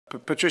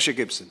Patricia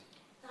Gibson.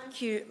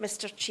 Thank you,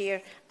 Mr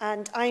Chair.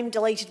 And I'm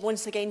delighted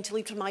once again to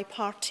lead for my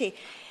party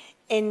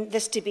in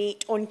this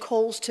debate on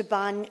calls to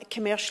ban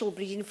commercial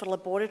breeding for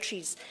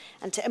laboratories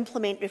and to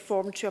implement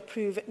reform to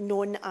approve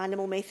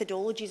non-animal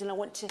methodologies. And I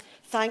want to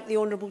thank the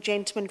honourable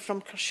gentleman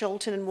from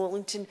Caershilton and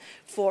Wellington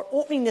for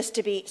opening this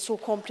debate so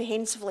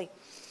comprehensively.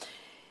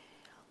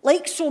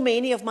 Like so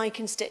many of my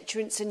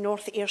constituents in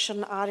North Ayrshire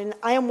and Arran,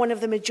 I am one of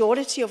the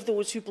majority of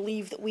those who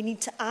believe that we need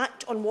to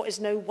act on what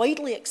is now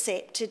widely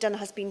accepted and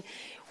has been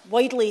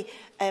widely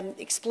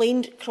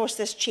explained across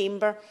this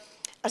chamber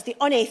as the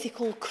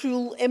unethical,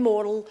 cruel,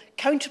 immoral,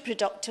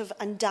 counterproductive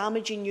and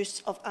damaging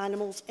use of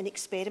animals in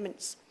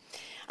experiments.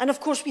 And of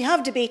course we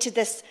have debated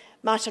this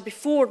matter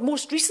before,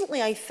 most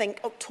recently I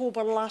think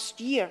October last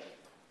year,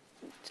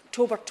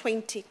 October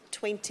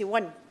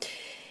 2021.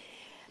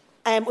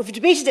 We've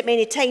debated it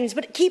many times,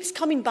 but it keeps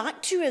coming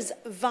back to us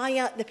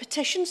via the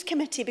Petitions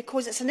Committee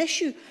because it's an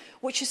issue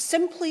which is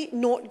simply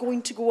not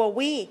going to go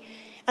away.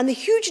 And the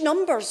huge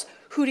numbers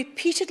who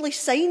repeatedly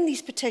sign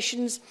these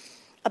petitions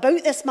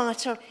about this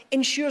matter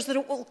ensures that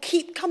it will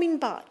keep coming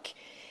back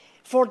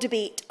for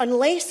debate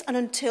unless and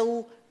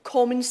until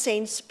common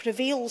sense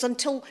prevails,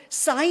 until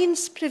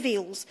science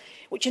prevails,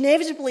 which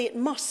inevitably it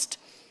must.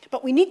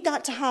 But we need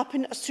that to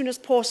happen as soon as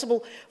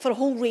possible for a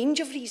whole range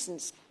of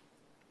reasons,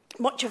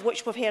 much of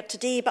which we've heard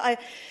today. But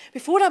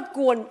before I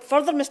go on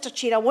further, Mr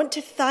Chair, I want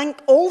to thank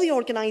all the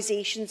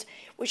organisations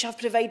which have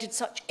provided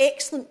such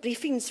excellent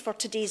briefings for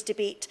today's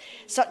debate,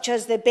 such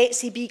as the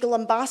Betsy Beagle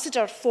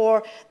Ambassador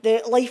for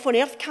the Life on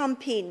Earth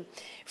campaign,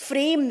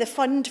 FRAME, the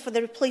Fund for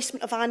the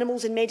Replacement of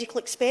Animals in Medical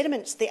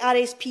Experiments, the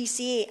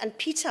RSPCA and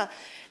PETA,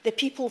 the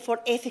People for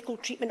Ethical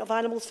Treatment of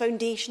Animals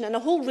Foundation, and a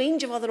whole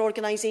range of other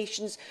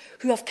organisations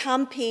who have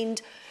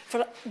campaigned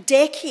for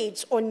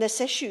decades on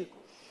this issue.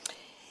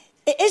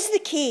 It is the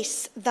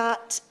case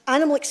that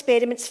animal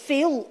experiments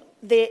fail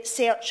the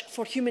search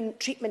for human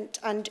treatment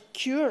and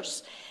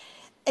cures.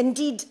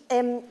 Indeed,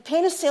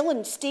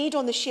 penicillin stayed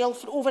on the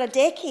shelf for over a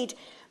decade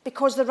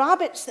because the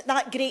rabbits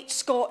that great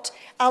Scot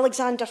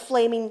Alexander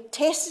Fleming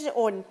tested it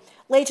on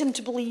led him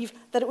to believe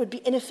that it would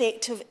be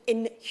ineffective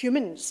in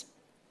humans.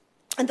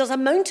 And there's a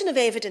mountain of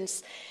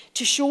evidence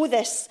to show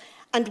this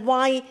and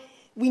why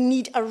we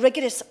need a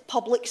rigorous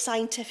public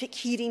scientific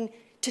hearing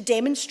to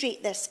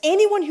demonstrate this.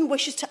 Anyone who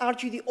wishes to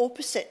argue the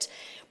opposite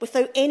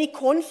without any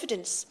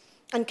confidence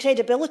and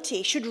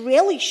credibility should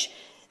relish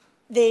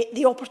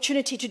the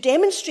opportunity to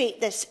demonstrate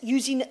this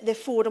using the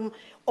forum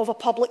of a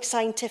public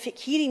scientific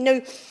hearing. Now,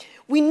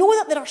 we know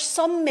that there are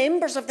some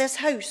members of this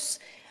House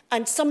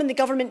and some in the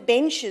government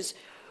benches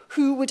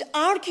who would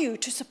argue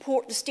to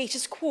support the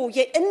status quo,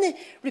 yet in the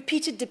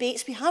repeated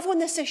debates we have on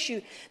this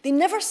issue, they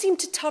never seem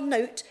to turn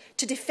out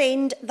to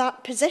defend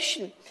that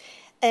position.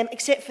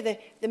 Except for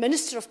the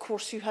Minister, of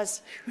course, who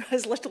has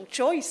little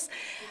choice.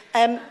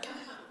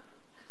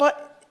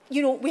 But,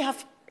 you know, we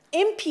have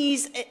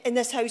MPs in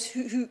this House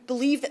who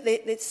believe that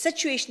the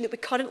situation that we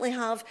currently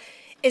have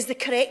is the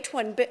correct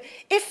one. But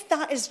if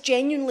that is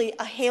genuinely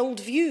a held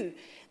view,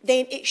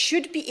 then it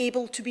should be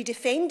able to be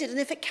defended. And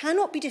if it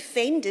cannot be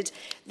defended,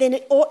 then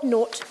it ought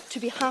not to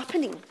be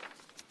happening.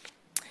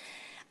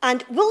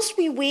 And whilst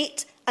we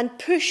wait and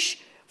push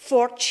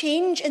for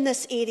change in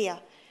this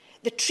area,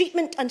 the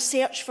treatment and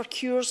search for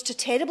cures to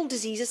terrible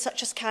diseases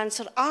such as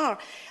cancer are,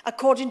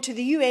 according to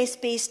the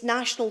US-based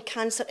National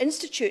Cancer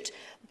Institute,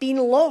 being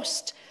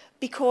lost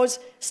because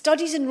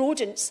studies in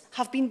rodents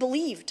have been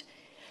believed.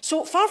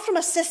 So far from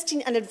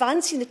assisting and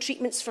advancing the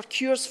treatments for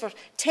cures for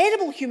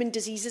terrible human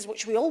diseases,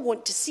 which we all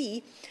want to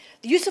see,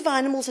 the use of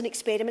animals in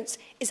experiments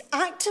is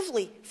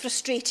actively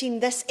frustrating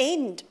this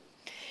end.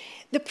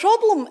 The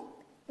problem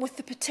with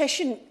the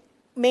petition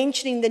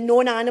mentioning the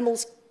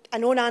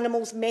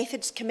non-animals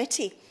methods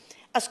committee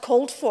as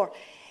called for,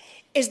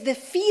 is the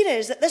fear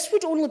is that this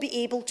would only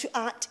be able to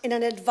act in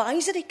an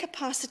advisory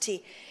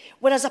capacity,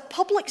 whereas a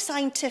public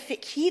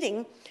scientific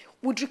hearing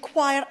would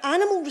require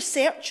animal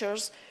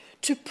researchers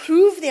to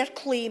prove their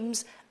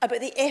claims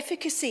about the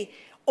efficacy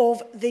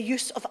of the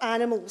use of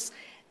animals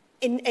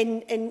in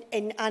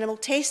animal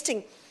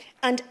testing.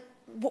 And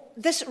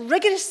this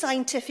rigorous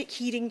scientific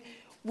hearing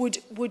would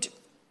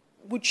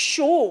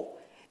show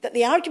that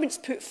the arguments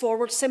put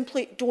forward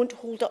simply don't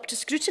hold up to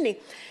scrutiny.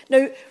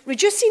 Now,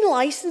 reducing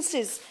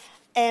licences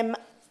and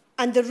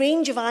the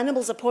range of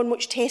animals upon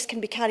which tests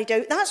can be carried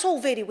out, that's all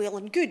very well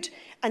and good,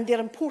 and they're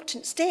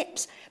important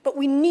steps, but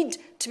we need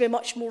to be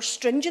much more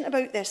stringent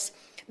about this.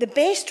 The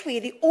best way,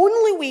 the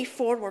only way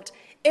forward,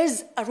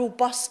 is a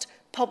robust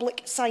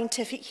public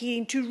scientific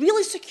hearing to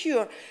really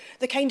secure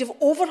the kind of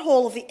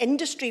overhaul of the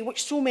industry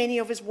which so many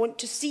of us want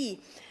to see.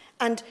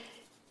 And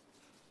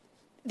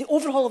the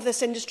overhaul of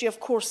this industry, of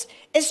course,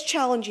 is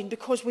challenging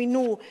because we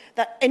know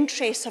that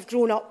interests have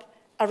grown up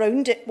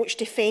around it which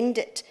defend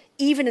it,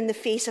 even in the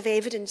face of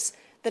evidence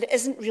that it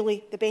isn't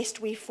really the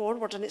best way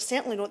forward, and it's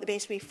certainly not the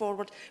best way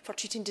forward for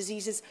treating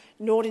diseases,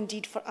 nor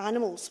indeed for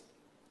animals.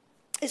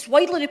 It's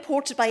widely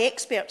reported by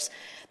experts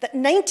that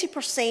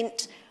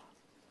 90%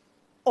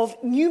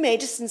 of new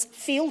medicines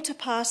fail to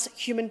pass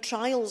human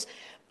trials,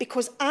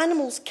 because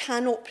animals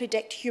cannot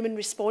predict human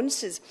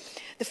responses.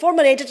 The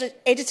former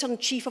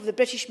editor-in-chief of the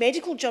British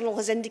Medical Journal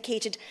has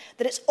indicated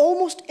that it's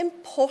almost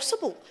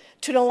impossible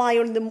to rely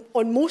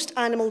on most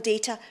animal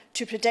data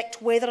to predict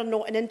whether or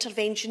not an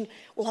intervention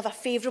will have a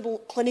favourable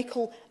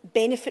clinical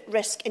benefit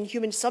risk in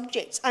human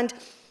subjects. And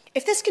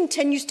if this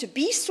continues to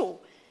be so,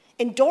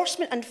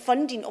 endorsement and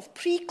funding of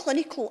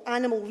preclinical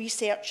animal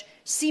research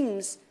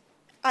seems,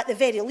 at the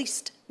very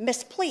least,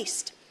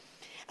 misplaced.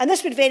 And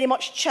this would very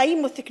much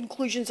chime with the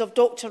conclusions of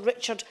Dr.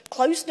 Richard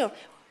Klausner,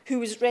 who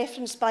was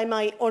referenced by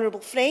my honourable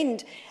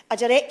friend, a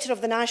director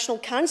of the National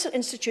Cancer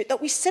Institute,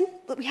 that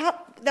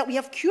we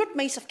have cured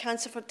mice of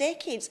cancer for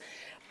decades,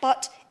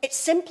 but it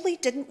simply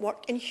didn't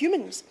work in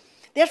humans.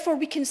 Therefore,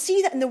 we can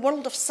see that in the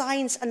world of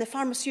science and the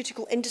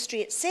pharmaceutical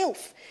industry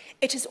itself,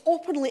 it is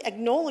openly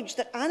acknowledged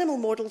that animal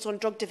models on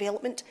drug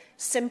development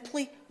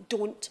simply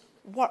don't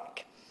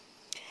work.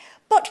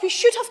 But we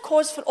should have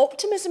cause for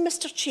optimism,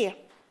 Mr. Chair,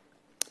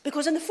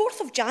 because on the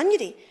 4th of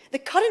January, the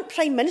current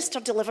Prime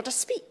Minister delivered a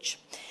speech.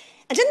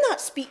 And in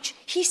that speech,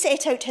 he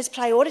set out his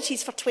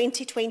priorities for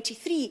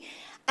 2023,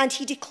 and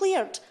he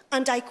declared,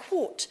 and I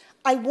quote,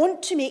 "I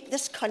want to make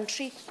this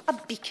country a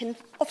beacon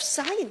of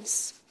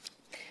science."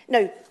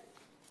 Now,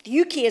 the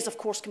UK is, of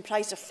course,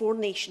 comprised of 4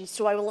 nations,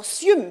 so I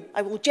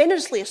will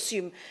generously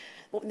assume,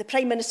 when the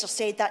Prime Minister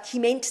said that, he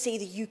meant to say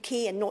the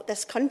UK and not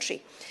this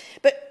country.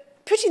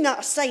 But putting that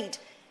aside,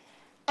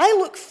 I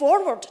look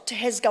forward to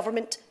his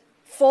government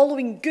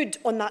following good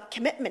on that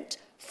commitment,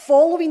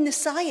 following the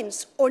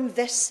science on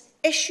this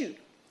issue,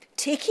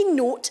 taking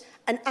note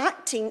and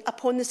acting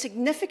upon the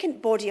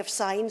significant body of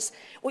science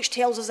which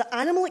tells us that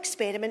animal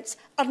experiments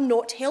are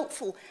not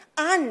helpful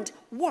and,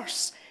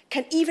 worse,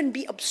 can even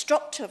be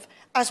obstructive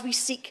as we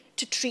seek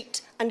to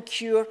treat and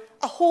cure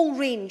a whole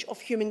range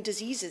of human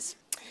diseases.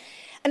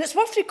 And it's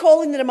worth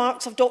recalling the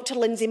remarks of Dr.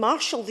 Lindsay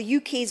Marshall, the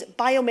UK's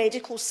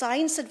biomedical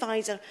science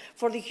advisor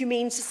for the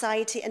Humane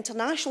Society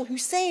International, who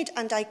said,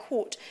 and I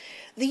quote,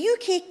 "The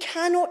UK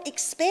cannot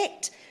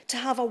expect to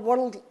have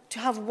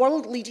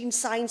world-leading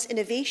science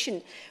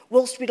innovation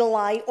whilst we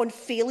rely on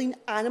failing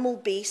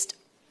animal-based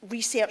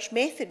research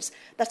methods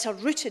that are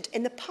rooted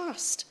in the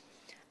past.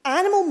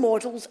 Animal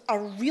models are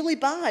really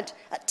bad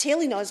at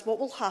telling us what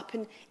will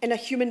happen in a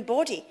human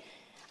body."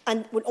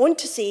 And went on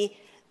to say,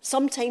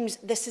 sometimes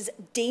this is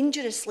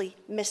dangerously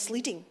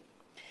misleading.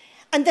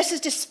 And this is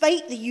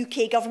despite the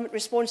UK government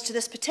response to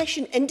this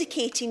petition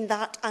indicating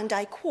that, and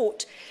I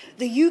quote,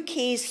 "the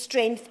UK's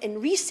strength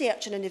in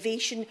research and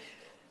innovation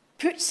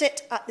puts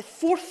it at the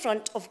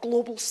forefront of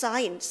global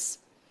science.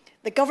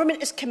 The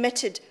government is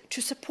committed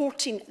to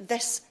supporting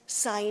this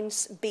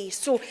science base."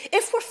 So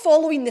if we're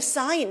following the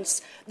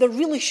science, there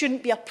really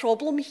shouldn't be a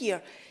problem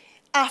here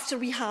after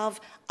we have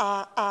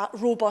a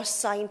robust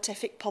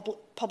scientific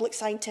public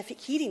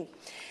scientific hearing.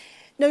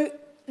 Now,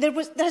 there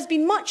has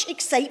been much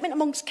excitement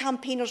amongst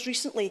campaigners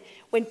recently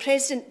when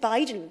President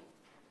Biden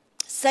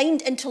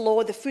signed into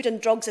law the Food and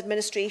Drugs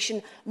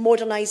Administration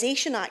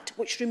Modernisation Act,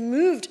 which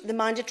removed the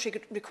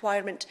mandatory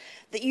requirement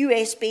that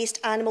US-based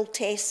animal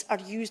tests are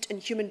used in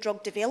human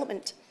drug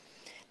development.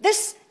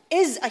 This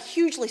is a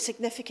hugely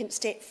significant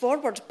step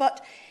forward,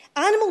 but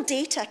animal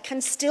data can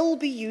still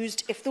be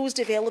used if those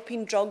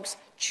developing drugs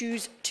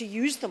choose to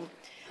use them.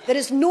 There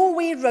is no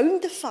way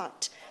round the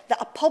fact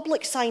that a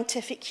public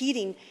scientific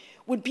hearing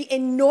would be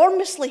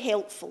enormously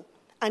helpful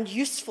and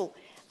useful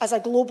as a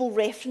global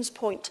reference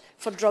point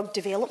for drug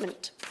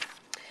development.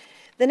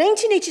 The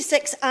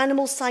 1986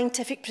 Animal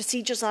Scientific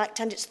Procedures Act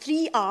and its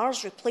 3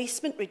 Rs,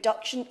 replacement,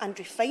 reduction and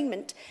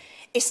refinement,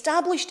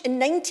 established in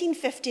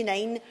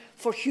 1959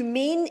 for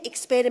humane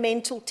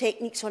experimental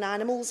techniques on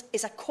animals,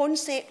 is a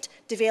concept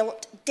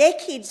developed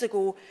decades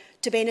ago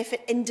to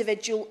benefit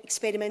individual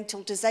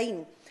experimental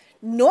design,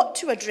 not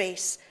to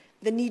address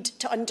the need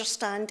to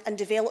understand and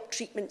develop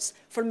treatments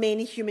for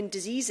many human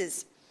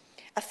diseases.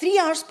 A 3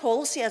 Rs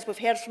policy, as we've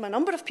heard from a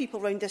number of people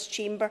around this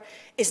chamber,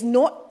 is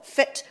not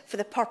fit for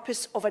the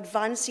purpose of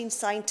advancing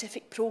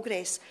scientific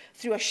progress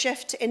through a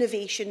shift to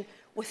innovation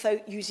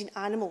without using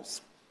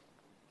animals.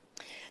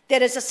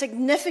 There is a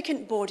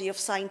significant body of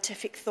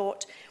scientific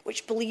thought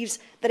which believes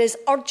there is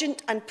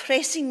urgent and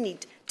pressing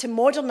need to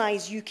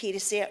modernise UK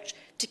research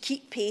to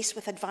keep pace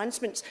with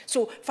advancements.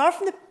 So far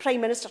from the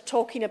Prime Minister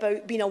talking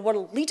about being a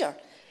world leader,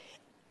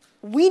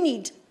 we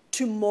need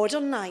to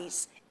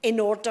modernise in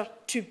order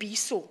to be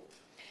so.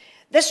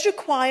 This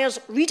requires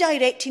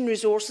redirecting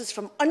resources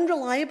from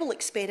unreliable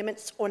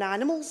experiments on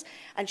animals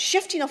and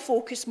shifting a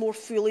focus more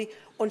fully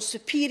on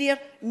superior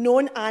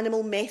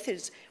non-animal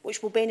methods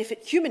which will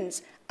benefit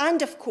humans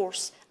and, of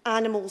course,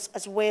 animals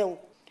as well,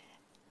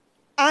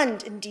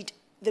 and indeed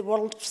the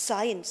world of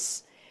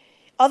science.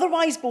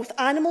 Otherwise, both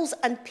animals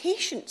and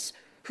patients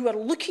who are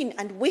looking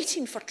and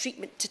waiting for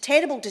treatment to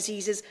terrible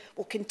diseases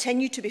will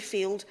continue to be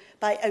failed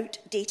by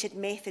outdated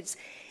methods.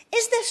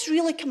 Is this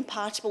really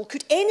compatible?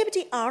 Could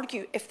anybody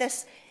argue if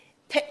this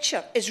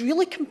picture is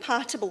really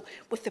compatible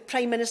with the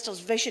Prime Minister's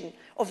vision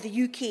of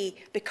the UK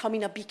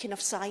becoming a beacon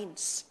of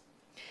science?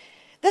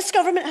 This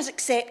government has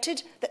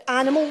accepted that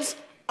animals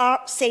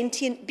are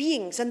sentient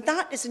beings, and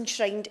that is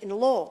enshrined in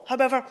law.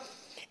 However,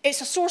 it's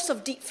a source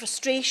of deep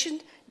frustration,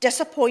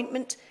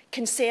 disappointment,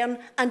 concern,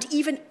 and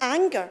even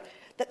anger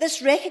that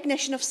this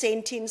recognition of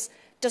sentience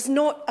does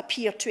not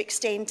appear to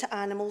extend to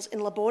animals in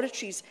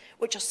laboratories,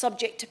 which are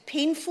subject to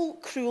painful,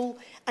 cruel,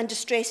 and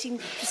distressing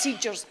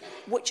procedures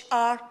which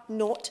are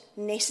not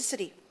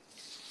necessary,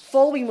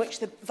 following which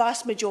the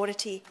vast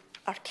majority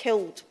are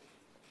killed.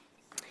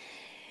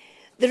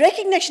 The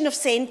recognition of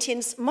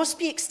sentience must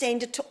be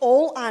extended to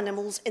all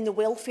animals in the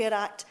Welfare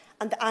Act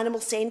and the Animal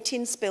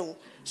Sentience Bill,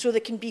 so they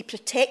can be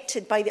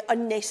protected by the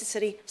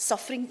unnecessary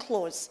suffering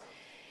clause.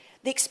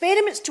 The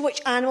experiments to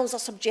which animals are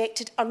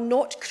subjected are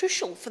not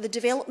crucial for the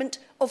development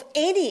of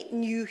any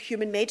new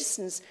human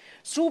medicines,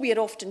 so we are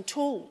often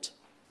told.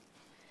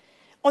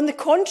 On the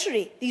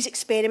contrary, these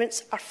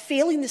experiments are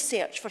failing the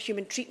search for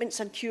human treatments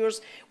and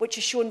cures, which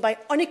is shown by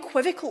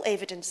unequivocal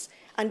evidence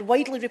and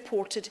widely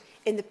reported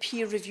in the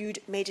peer-reviewed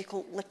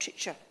medical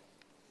literature.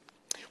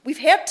 We've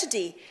heard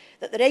today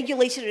that the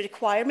regulatory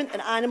requirement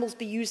that animals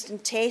be used in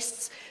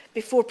tests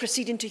before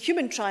proceeding to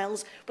human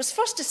trials was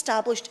first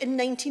established in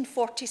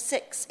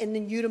 1946 in the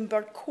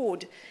Nuremberg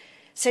Code.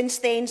 Since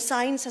then,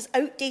 science has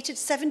outdated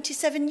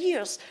 77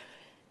 years.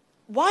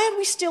 Why are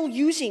we still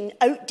using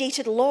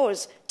outdated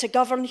laws to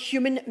govern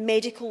human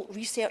medical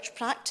research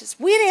practice?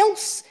 Where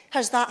else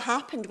has that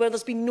happened, where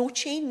there's been no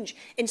change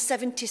in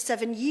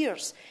 77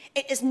 years?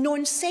 It is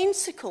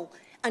nonsensical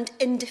and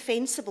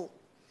indefensible.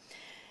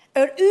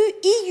 Our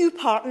EU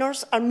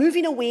partners are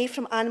moving away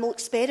from animal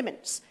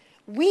experiments.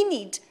 We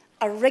need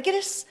a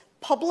rigorous,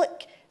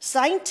 public,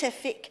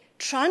 scientific,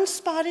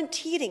 transparent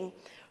hearing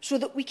so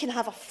that we can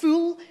have a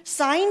full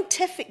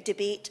scientific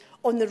debate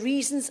on the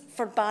reasons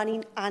for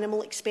banning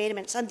animal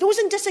experiments. And those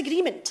in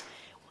disagreement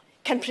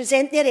can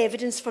present their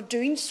evidence for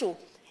doing so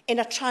in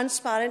a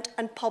transparent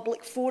and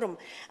public forum.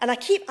 And I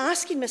keep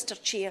asking,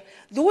 Mr. Chair,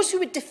 those who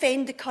would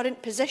defend the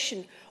current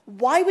position,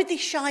 why would they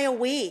shy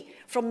away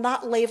from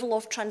that level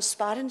of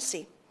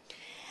transparency?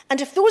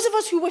 And if those of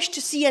us who wish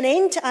to see an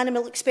end to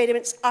animal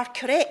experiments are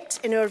correct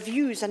in our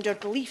views and our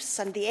beliefs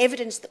and the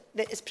evidence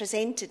that is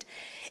presented,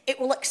 it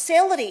will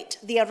accelerate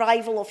the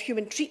arrival of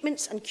human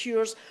treatments and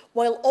cures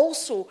while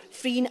also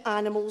freeing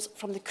animals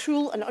from the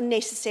cruel and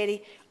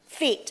unnecessary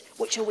fate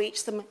which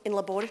awaits them in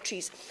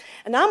laboratories.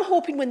 And I'm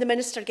hoping when the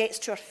Minister gets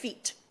to her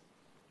feet,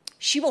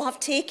 she will have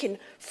taken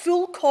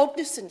full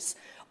cognizance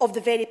of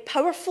the very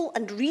powerful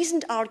and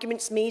reasoned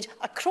arguments made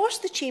across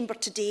the chamber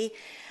today,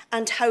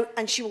 and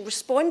she will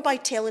respond by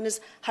telling us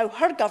how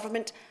her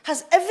government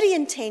has every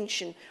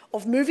intention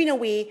of moving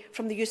away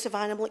from the use of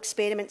animal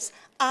experiments,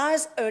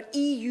 as our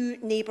EU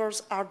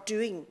neighbours are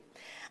doing.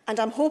 And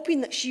I'm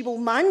hoping that she will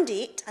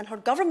mandate, and her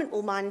government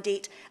will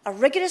mandate, a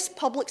rigorous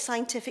public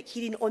scientific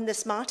hearing on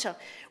this matter,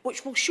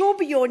 which will show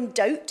beyond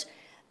doubt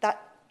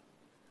that,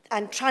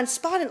 and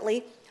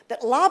transparently,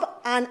 that lab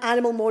and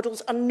animal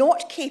models are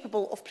not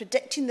capable of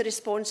predicting the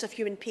response of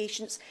human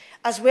patients,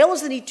 as well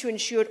as the need to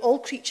ensure all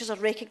creatures are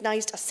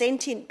recognised as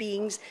sentient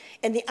beings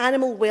in the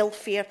animal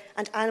welfare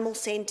and animal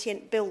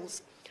sentient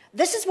bills.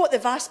 This is what the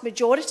vast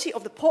majority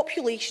of the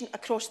population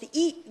across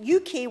the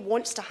UK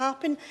wants to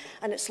happen,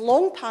 and it's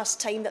long past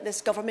time that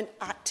this government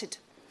acted.